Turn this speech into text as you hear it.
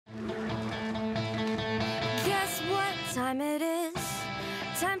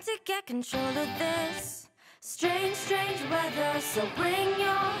get control of this strange, strange weather. So bring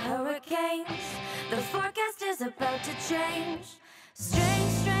your hurricanes. The forecast is about to change.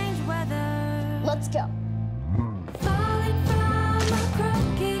 Strange, strange weather. Let's go. Falling from a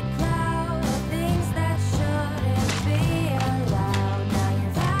crooked cloud of things that shouldn't be allowed. Now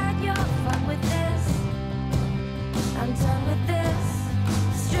you've had your fun with this. I'm done with this.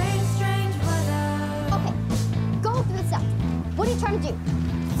 Strange, strange weather. Okay, go through the steps. What are you trying to do?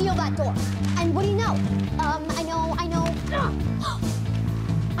 Seal that door. And what do you know? I know.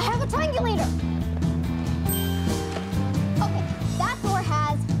 I have a triangulator. Okay, that door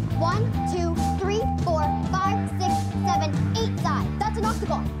has 1, 2, 3, 4, 5, 6, 7, 8 sides. That's an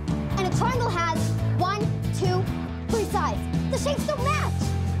octagon. And a triangle has 1, 2, 3 sides. The shapes don't match.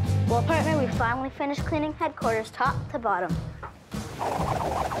 Well, partner, we finally finished cleaning headquarters top to bottom.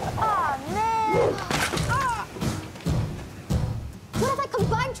 Aw, man. Ah. What if I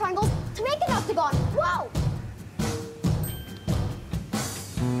combine triangles to make an octagon? Whoa!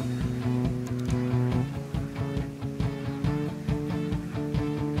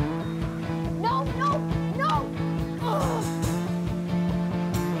 No! Ugh.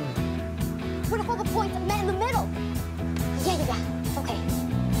 What if all the points met in the middle? Yeah. Okay.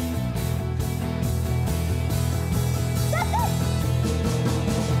 That's it!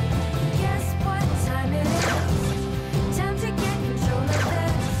 Guess what time it is? Time to get control of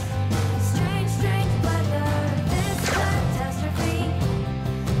this strange, strange weather. This catastrophe.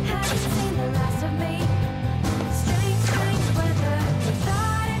 Haven't seen the last of me. Strange, strange weather. You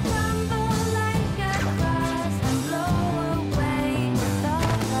thought it'd crumble like a glass and blow away with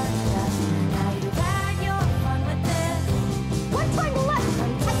all the dust. Now you've had your fun with this. One triangle left!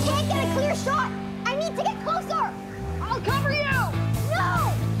 I can't get a clear shot! I need to get closer! I'll cover you!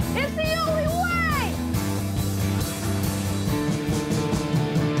 No! It's the only way!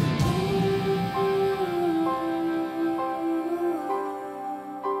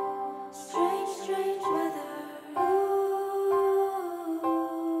 Strange, strange weather.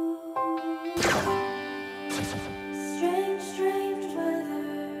 Strange, strange weather.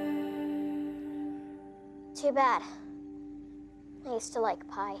 Too bad. I used to like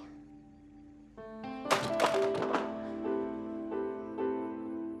pie.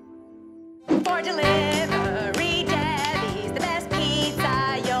 For delivery, Debbie's the best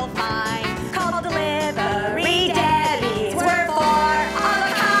pizza you'll find. Call delivery, Debbie's. We're four of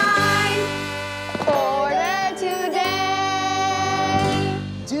a kind. Order today!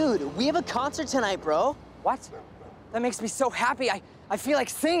 Dude, we have a concert tonight, bro. What? That makes me so happy. I feel like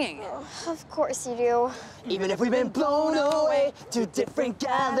singing. Of course you do. Even if we've been blown away to different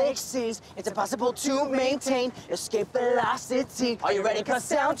galaxies, it's impossible to maintain escape velocity. Are you ready? 'Cause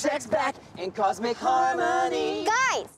sound check's back in cosmic harmony. Guys,